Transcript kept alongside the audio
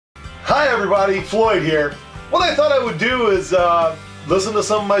Hi everybody, Floyd here. What I thought I would do is listen to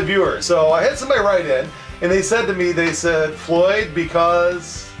some of my viewers. So I had somebody write in and they said to me, they said, Floyd,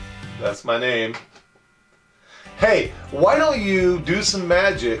 because that's my name. Hey, why don't you do some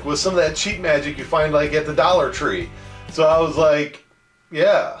magic with some of that cheap magic you find like at the Dollar Tree? So I was like,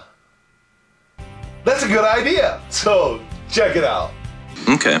 yeah, that's a good idea. So check it out.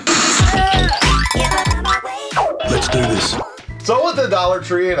 Okay. Let's do this. So I went to the Dollar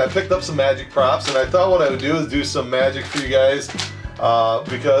Tree and I picked up some magic props, and I thought what I would do is do some magic for you guys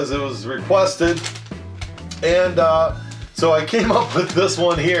because it was requested. And so I came up with this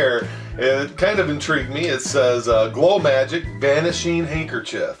one here. It kind of intrigued me. It says Glow Magic Vanishing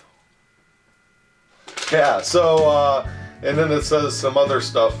Handkerchief. Yeah, so, and then it says some other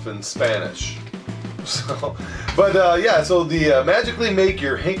stuff in Spanish. So, but yeah, so the magically make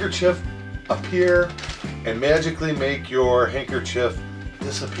your handkerchief appear and magically make your handkerchief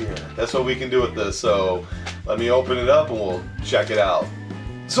disappear. That's what we can do with this. So let me open it up and we'll check it out.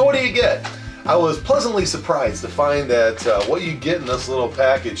 So what do you get? I was pleasantly surprised to find that what you get in this little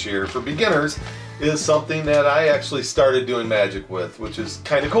package here for beginners is something that I actually started doing magic with, which is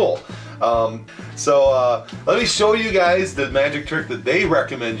kind of cool. So let me show you guys the magic trick that they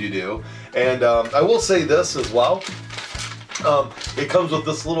recommend you do. And I will say this as well. It comes with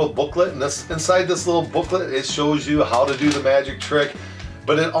this little booklet, and inside this little booklet it shows you how to do the magic trick,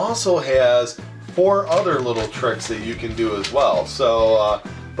 but it also has 4 other little tricks that you can do as well. So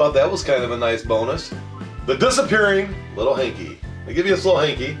thought that was kind of a nice bonus. The disappearing little hanky. They give you this little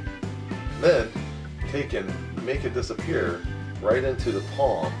hanky, then take and make it disappear right into the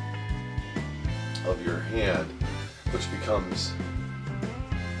palm of your hand, which becomes,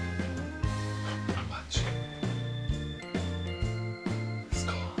 watch, it's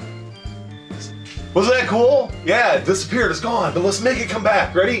gone. Wasn't that cool? Yeah, it disappeared, it's gone, but let's make it come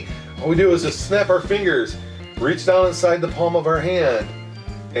back. Ready? All we do is just snap our fingers, reach down inside the palm of our hand,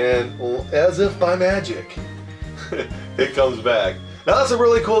 and as if by magic, it comes back. Now that's a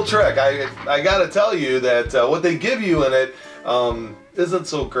really cool trick. I gotta tell you that what they give you in it isn't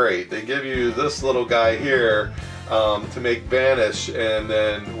so great. They give you this little guy here to make vanish and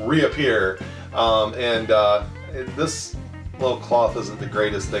then reappear, this little cloth isn't the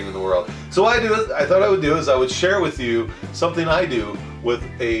greatest thing in the world. So what I thought I would do is I would share with you something I do with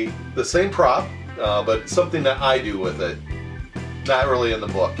the same prop, but something that I do with it. Not really in the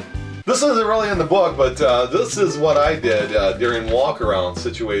book. This isn't really in the book, but this is what I did during walk-around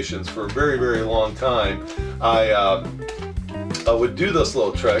situations for a very, very long time. I would do this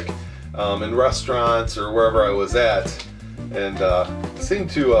little trick in restaurants or wherever I was at, and it seemed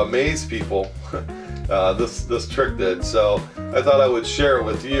to amaze people. This trick did. So I thought I would share it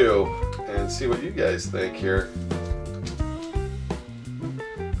with you and see what you guys think here.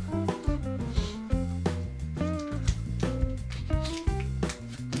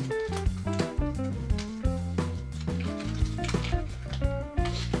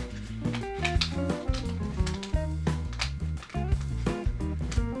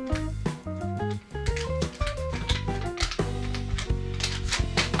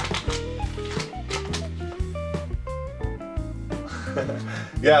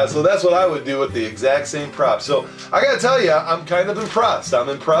 Yeah, so that's what I would do with the exact same prop. So I gotta tell you, I'm kind of impressed. I'm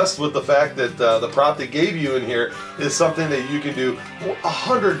impressed with the fact that the prop they gave you in here is something that you can do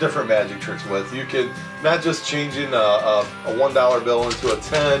 100 different magic tricks with. You can not just changing a $1 bill into a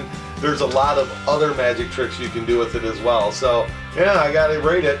 10. There's a lot of other magic tricks you can do with it as well. So yeah, I gotta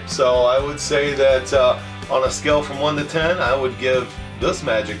rate it. So I would say that on a scale from 1 to 10, I would give this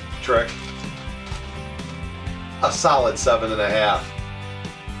magic trick a solid 7.5.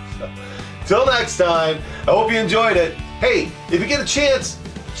 Till next time, I hope you enjoyed it. Hey, if you get a chance,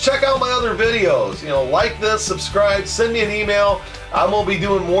 check out my other videos. You know, like this, subscribe, send me an email. I'm gonna be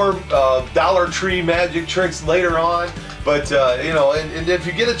doing more Dollar Tree magic tricks later on. But you know, and if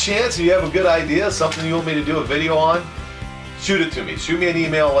you get a chance, and you have a good idea, something you want me to do a video on, shoot it to me. Shoot me an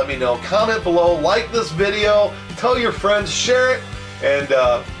email, let me know. Comment below, like this video, tell your friends, share it, and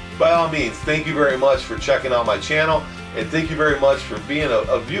by all means, thank you very much for checking out my channel, and thank you very much for being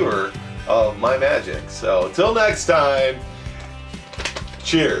a viewer of my magic. So, till next time,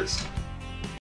 cheers.